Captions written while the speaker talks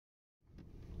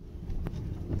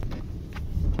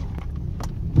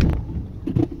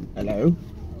Hello?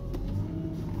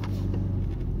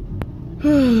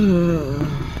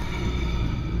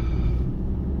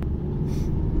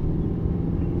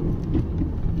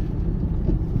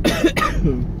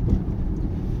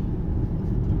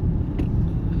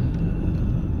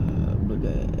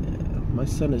 My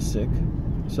son is sick,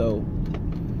 so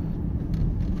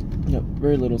yeah,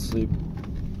 very little sleep.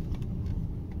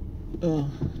 I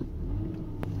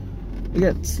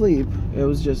got sleep. It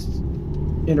was just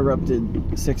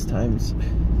interrupted 6 times.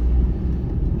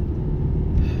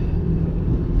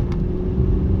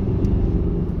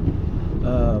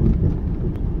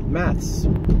 Maths.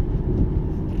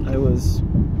 I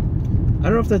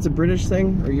don't know if that's a British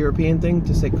thing or European thing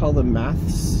to say call them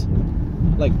maths,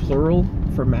 like plural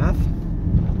for math.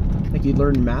 Like you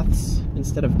learn maths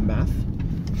instead of math.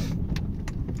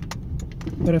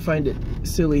 But I find it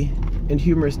silly and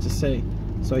humorous to say,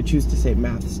 so I choose to say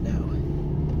maths now.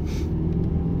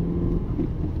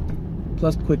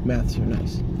 Plus quick maths are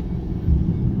nice.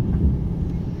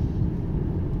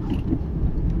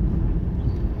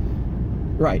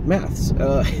 Right, maths.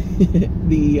 I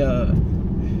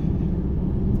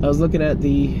was looking at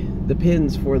the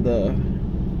pins for the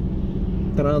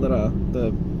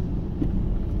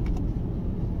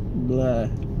blah.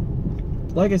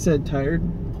 Like I said, tired.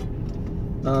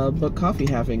 But coffee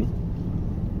halving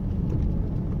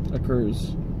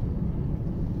occurs.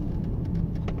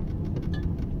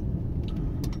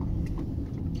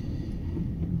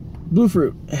 Blue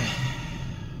fruit.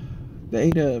 The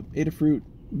Adafruit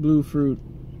blue fruit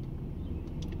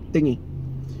thingy.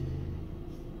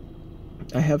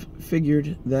 I have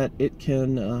figured that it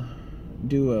can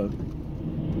do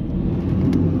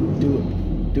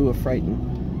a frighten.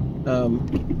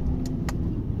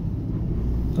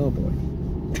 Oh boy.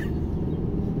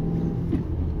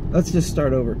 Let's just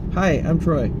start over. Hi, I'm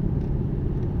Troy.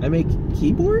 I make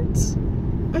keyboards,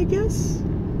 I guess?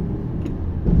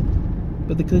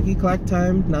 But the clicky clack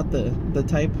time, not the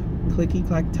type. Clicky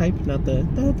clack type, not the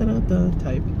da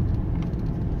type.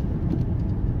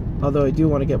 Although I do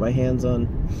want to get my hands on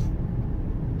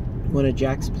one of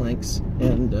Jack's planks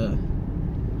and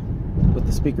with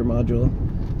the speaker module.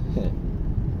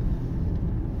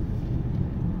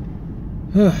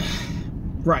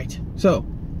 Right. So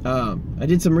I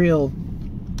did some real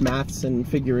maths and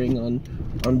figuring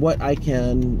on what I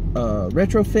can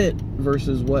retrofit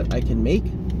versus what I can make,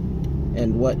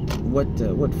 and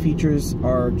what features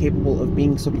are capable of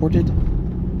being supported.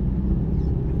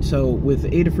 So with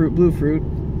Adafruit Blue Fruit,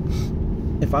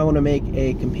 if I want to make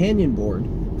a companion board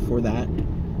for that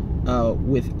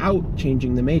without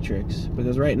changing the matrix,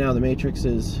 because right now the matrix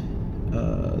is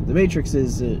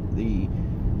the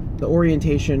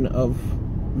orientation of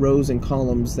rows and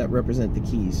columns that represent the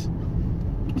keys.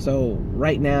 So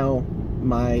right now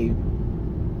my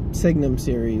Signum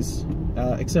series,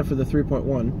 except for the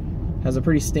 3.1, has a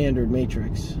pretty standard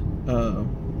matrix. The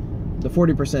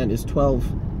 40% is 12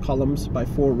 columns by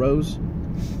 4 rows,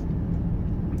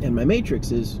 and my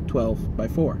matrix is 12 by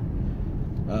 4.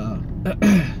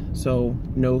 So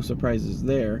no surprises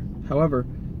there. However,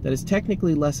 that is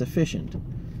technically less efficient,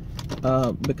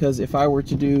 because if I were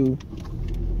to do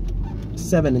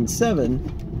 7 and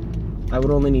 7, I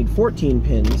would only need 14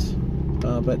 pins,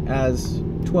 but as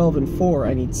 12 and 4,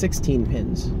 I need 16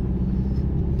 pins.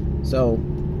 So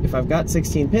if I've got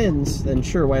 16 pins, then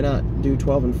sure, why not do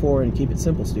 12 and 4 and keep it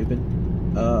simple, stupid.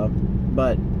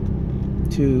 But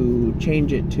to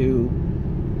change it to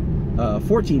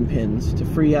 14 pins, to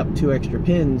free up 2 extra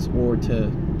pins, or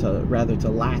rather to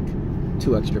lack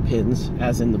 2 extra pins,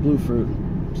 as in the blue fruit,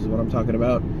 which is what I'm talking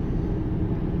about,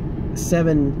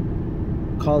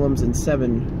 7 columns and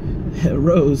 7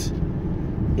 rows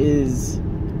is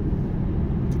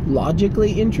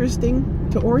logically interesting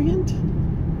to orient.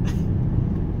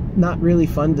 Not really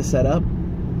fun to set up.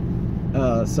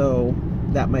 So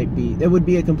that would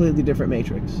be a completely different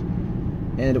matrix,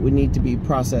 and it would need to be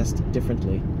processed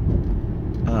differently.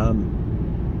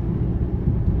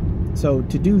 So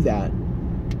to do that,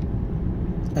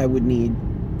 I would need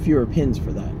fewer pins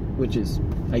for that, which is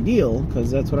ideal,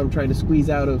 because that's what I'm trying to squeeze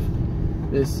out of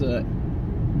this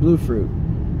blue fruit.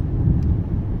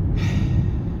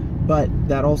 But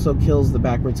that also kills the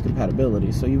backwards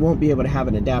compatibility, so you won't be able to have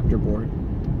an adapter board.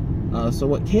 So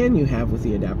what can you have with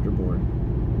the adapter board?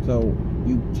 So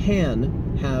you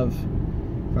can have,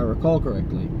 if I recall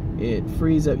correctly, it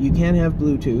frees up, you can have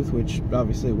Bluetooth, which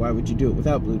obviously why would you do it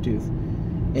without Bluetooth?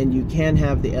 And you can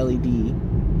have the LED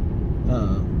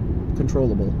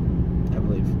controllable, I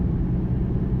believe.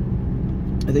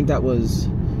 I think that was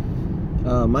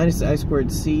minus the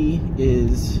I2C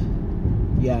is,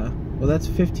 yeah, well that's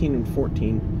 15 and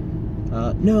 14.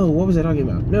 No, what was I talking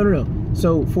about? No.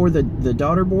 So for the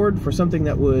daughter board, for something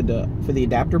that would, for the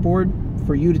adapter board,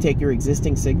 for you to take your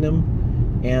existing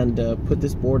Signum and put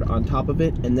this board on top of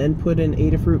it, and then put an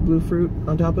Adafruit Bluefruit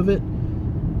on top of it,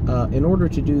 in order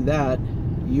to do that,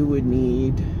 you would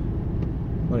need,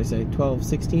 what did I say, 12,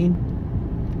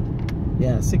 16?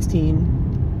 Yeah,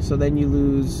 16. So then you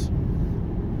lose,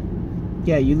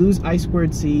 yeah, you lose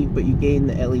I2C, but you gain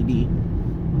the LED.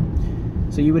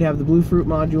 So you would have the Bluefruit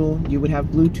module, you would have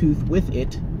Bluetooth with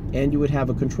it, and you would have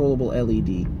a controllable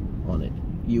LED on it.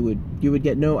 You would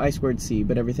get no I2C,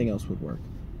 but everything else would work.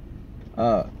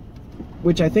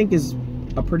 Which I think is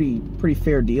a pretty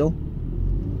fair deal.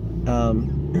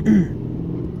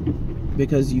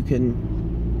 Because you can,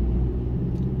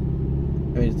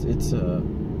 I mean,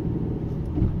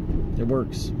 it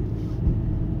works.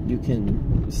 You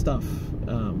can stuff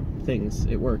things.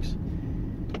 It works.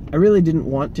 I really didn't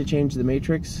want to change the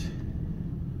matrix,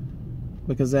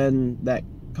 because then that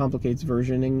complicates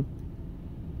versioning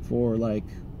for like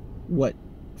what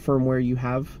firmware you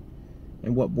have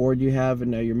and what board you have,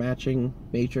 and now you're matching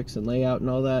matrix and layout and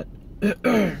all that.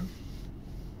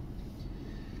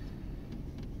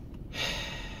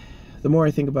 The more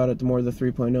I think about it, the more the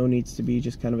 3.0 needs to be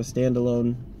just kind of a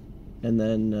standalone, and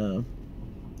then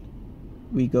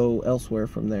we go elsewhere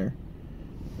from there.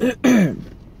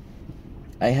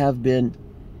 I have been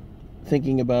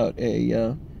thinking about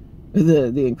the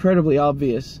incredibly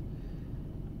obvious.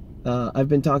 I've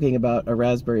been talking about a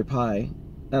Raspberry Pi,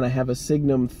 and I have a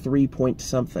Signum 3 point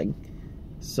something.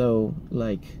 So,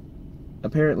 like,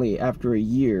 apparently after a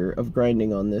year of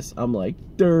grinding on this, I'm like,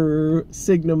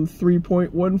 Signum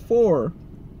 3.14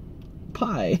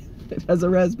 Pi. It has a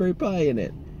Raspberry Pi in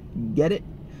it. Get it?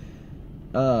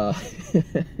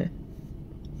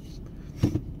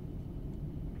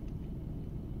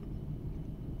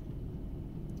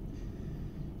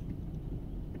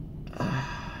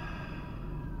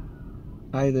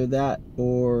 Either that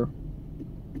or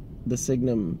the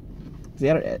Signum. See,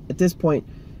 at this point,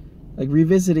 like,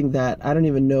 revisiting that, I don't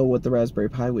even know what the Raspberry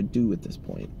Pi would do at this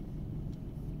point.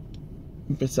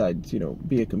 Besides, you know,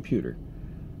 be a computer.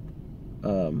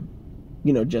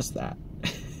 You know, just that.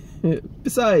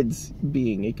 Besides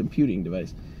being a computing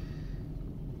device.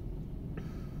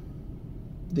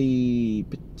 The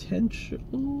potential...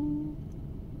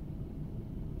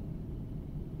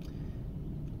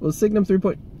 Well, Signum 3.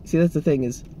 See, that's the thing,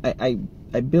 is I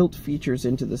built features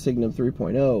into the Signum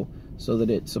 3.0 so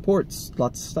that it supports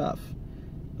lots of stuff.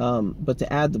 But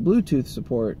to add the Bluetooth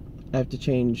support, I have to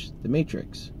change the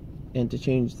matrix. And to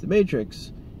change the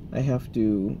matrix, I have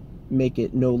to make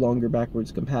it no longer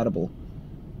backwards compatible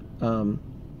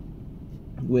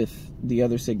with the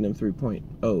other Signum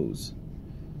 3.0s.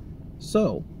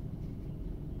 So,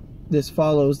 this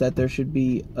follows that there should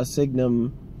be a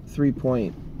Signum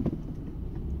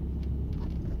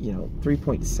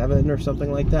 3.7 or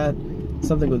something like that.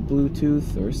 Something with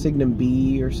Bluetooth, or Signum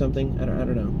B or something. I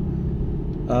don't know.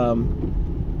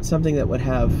 Something that would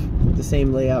have the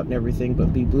same layout and everything,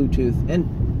 but be Bluetooth.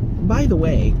 And by the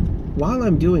way, while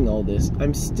I'm doing all this,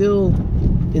 I'm still,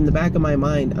 in the back of my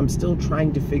mind, I'm still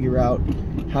trying to figure out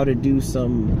how to do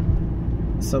some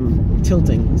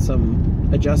tilting, some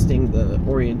adjusting the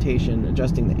orientation,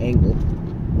 adjusting the angle,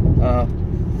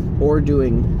 or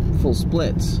doing full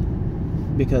splits.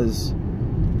 Because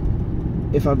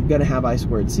if I'm going to have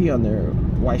I2C on there,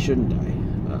 why shouldn't I?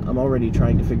 I'm already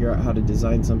trying to figure out how to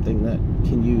design something that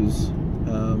can use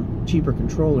cheaper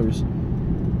controllers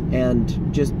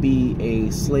and just be a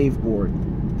slave board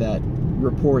that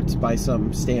reports by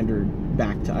some standard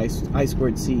back to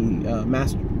I2C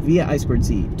via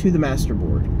I2C to the master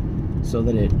board, so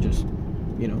that it just,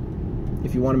 you know,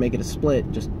 if you want to make it a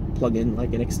split, just plug in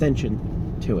like an extension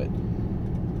to it.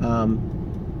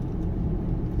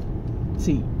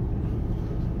 See,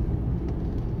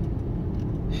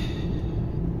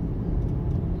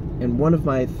 and one of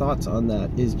my thoughts on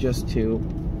that is just to,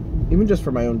 even just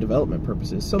for my own development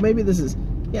purposes, so maybe this is,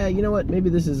 yeah, you know what, maybe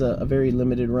this is a very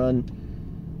limited run,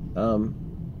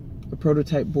 a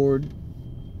prototype board.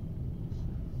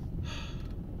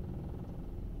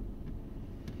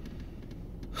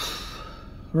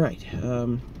 Right,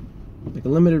 like a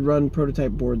limited run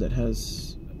prototype board that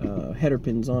has header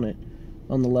pins on it,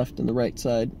 on the left and the right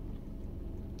side,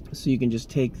 so you can just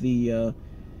take the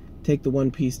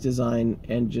one-piece design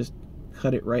and just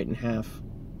cut it right in half,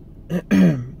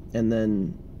 and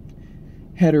then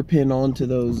header pin onto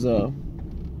those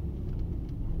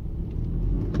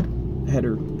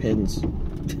header pins.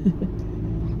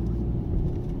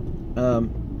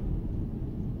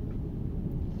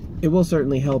 It will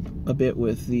certainly help a bit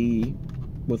with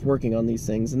working on these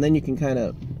things, and then you can kind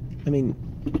of I mean,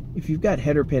 if you've got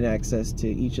header pin access to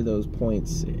each of those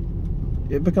points,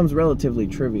 it becomes relatively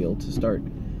trivial to start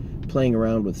playing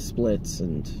around with splits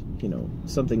and, you know,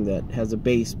 something that has a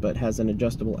base but has an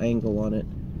adjustable angle on it.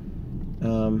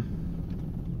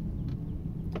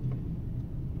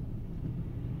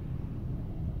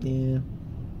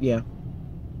 Yeah.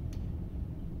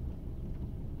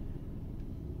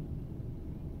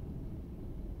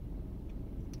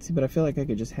 See, but I feel like I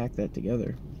could just hack that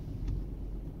together.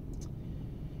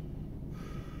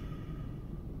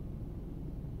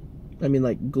 I mean,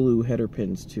 like, glue header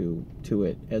pins to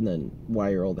it and then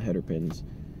wire all the header pins.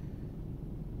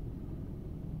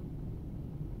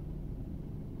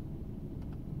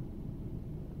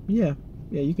 Yeah,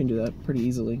 you can do that pretty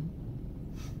easily.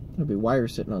 There'll be wire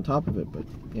sitting on top of it, but,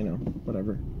 you know,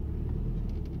 whatever.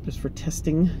 Just for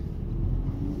testing.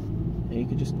 And you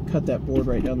can just cut that board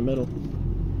right down the middle.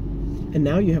 And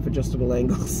now you have adjustable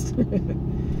angles.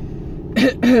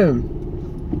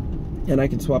 And I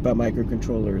can swap out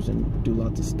microcontrollers and do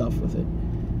lots of stuff with it.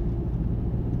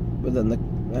 But then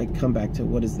I come back to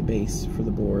what is the base for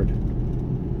the board.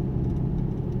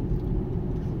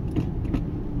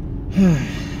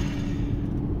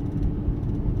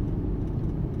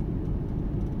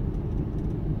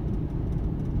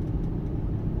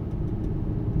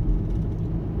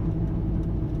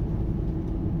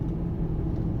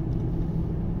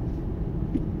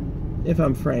 If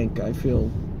I'm frank, I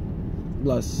feel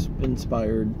less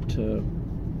inspired to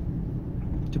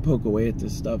poke away at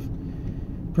this stuff,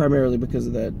 primarily because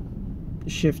of that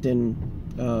shift in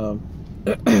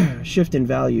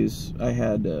values I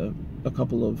had a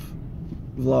couple of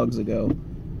vlogs ago.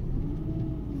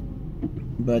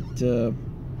 But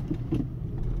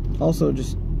also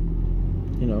just,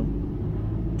 you know,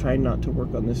 trying not to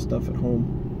work on this stuff at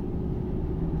home.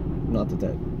 Not that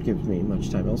that gives me much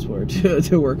time elsewhere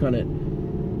to work on it.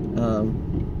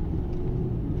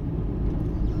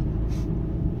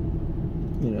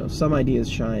 You know, some ideas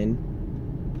shine,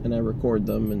 and I record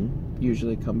them and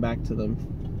usually come back to them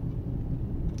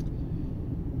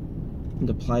and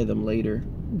apply them later,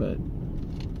 but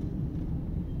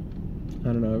I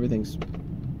don't know, everything's...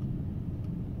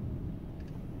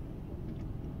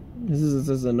 This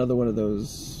is another one of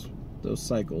those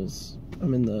cycles.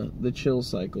 I'm in the chill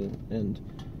cycle, and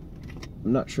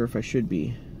I'm not sure if I should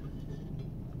be.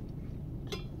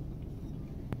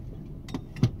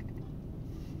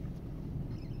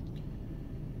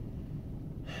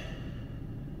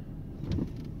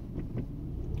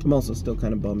 I'm also still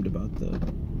kind of bummed about the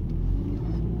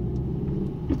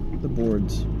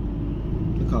boards,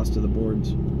 the cost of the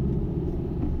boards.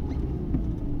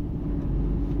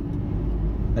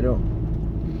 I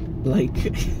don't like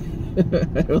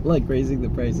I don't like raising the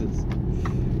prices.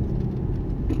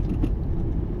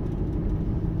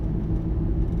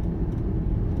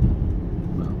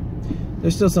 Well,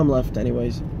 there's still some left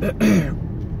anyways.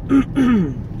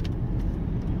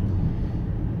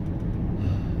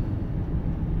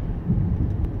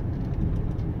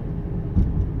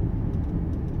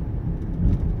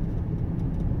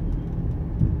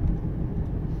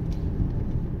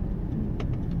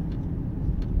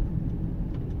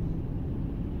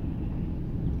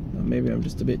 Maybe I'm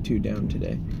just a bit too down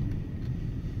today.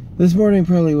 This morning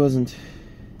probably wasn't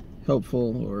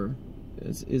helpful or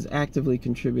is actively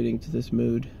contributing to this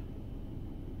mood,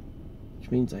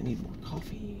 which means I need more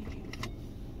coffee.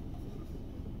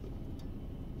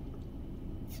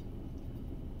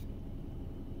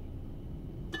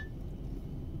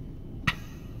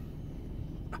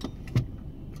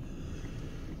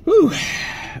 Whew.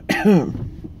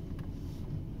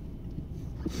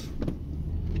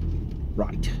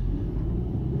 Right.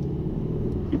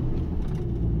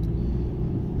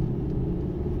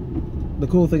 The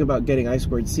cool thing about getting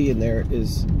I2C in there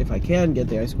is, if I can get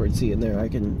the I2C in there, I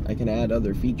can add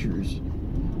other features.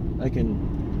 I can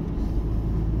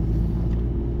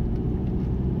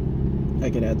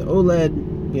add the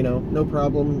OLED, you know, no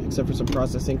problem, except for some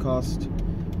processing cost,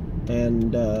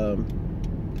 and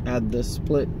add the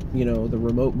split, you know, the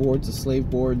remote boards, the slave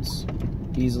boards,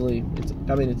 easily.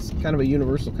 I mean, it's kind of a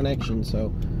universal connection,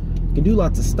 so you can do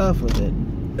lots of stuff with it.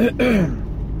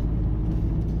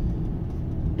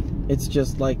 It's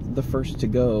just like the first to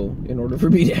go in order for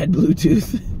me to add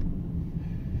Bluetooth.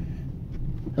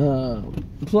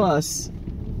 Plus,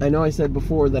 I know I said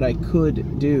before that I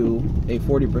could do a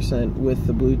 40% with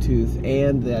the Bluetooth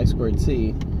and the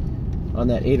I2C on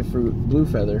that Adafruit Blue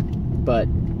Feather, but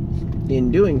in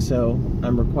doing so,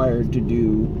 I'm required to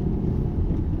do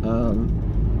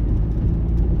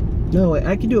no,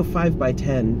 I can do a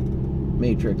 5x10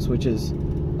 matrix, which is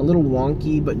a little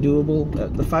wonky but doable.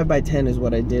 The 5x10 is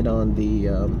what I did on the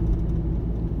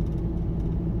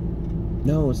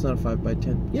No, it's not a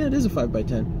 5x10. Yeah, it is a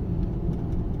 5x10.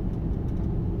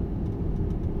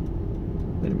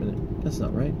 Wait a minute. That's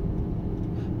not right.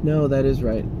 No, that is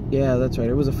right. Yeah, that's right.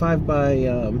 It was a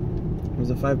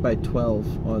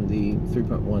 5x12 on the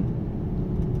 3.1.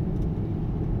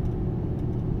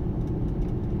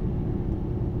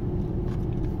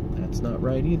 That's not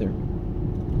right either.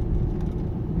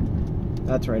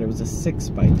 That's right. It was a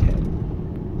 6x10.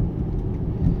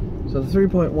 So the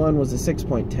 3.1 was a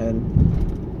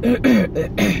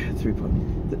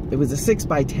 6.10. It was a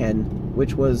 6x10,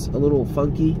 which was a little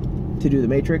funky to do the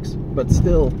matrix, but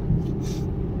still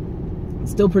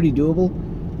pretty doable.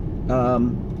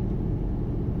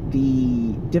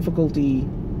 The difficulty,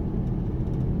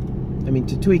 I mean,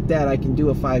 to tweak that, I can do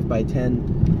a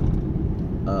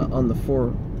 5x10 on the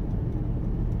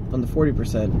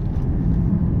 40%,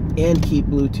 and keep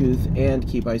Bluetooth and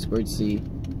keep I2C,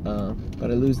 but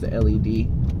I lose the LED,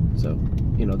 so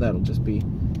you know that'll just be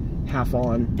half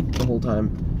on the whole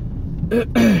time.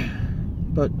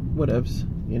 But whatevs,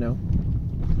 you know.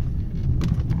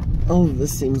 All of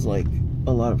this seems like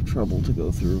a lot of trouble to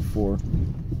go through for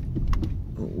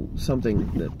something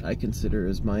that I consider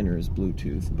as minor as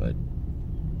Bluetooth, but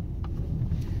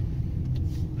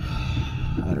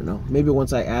I don't know. Maybe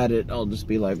once I add it, I'll just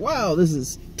be like, wow, this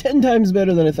is 10 times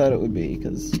better than I thought it would be,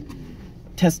 because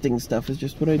testing stuff is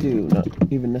just what I do, not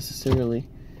even necessarily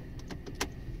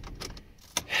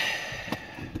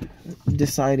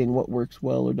deciding what works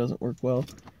well or doesn't work well.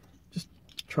 Just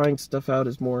trying stuff out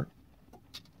is more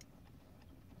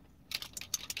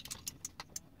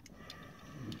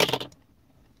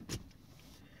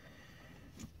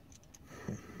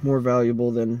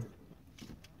valuable than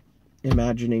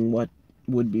imagining what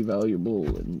would be valuable,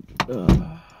 and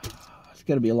it's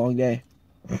gonna be a long day.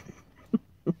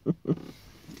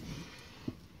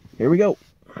 Here we go.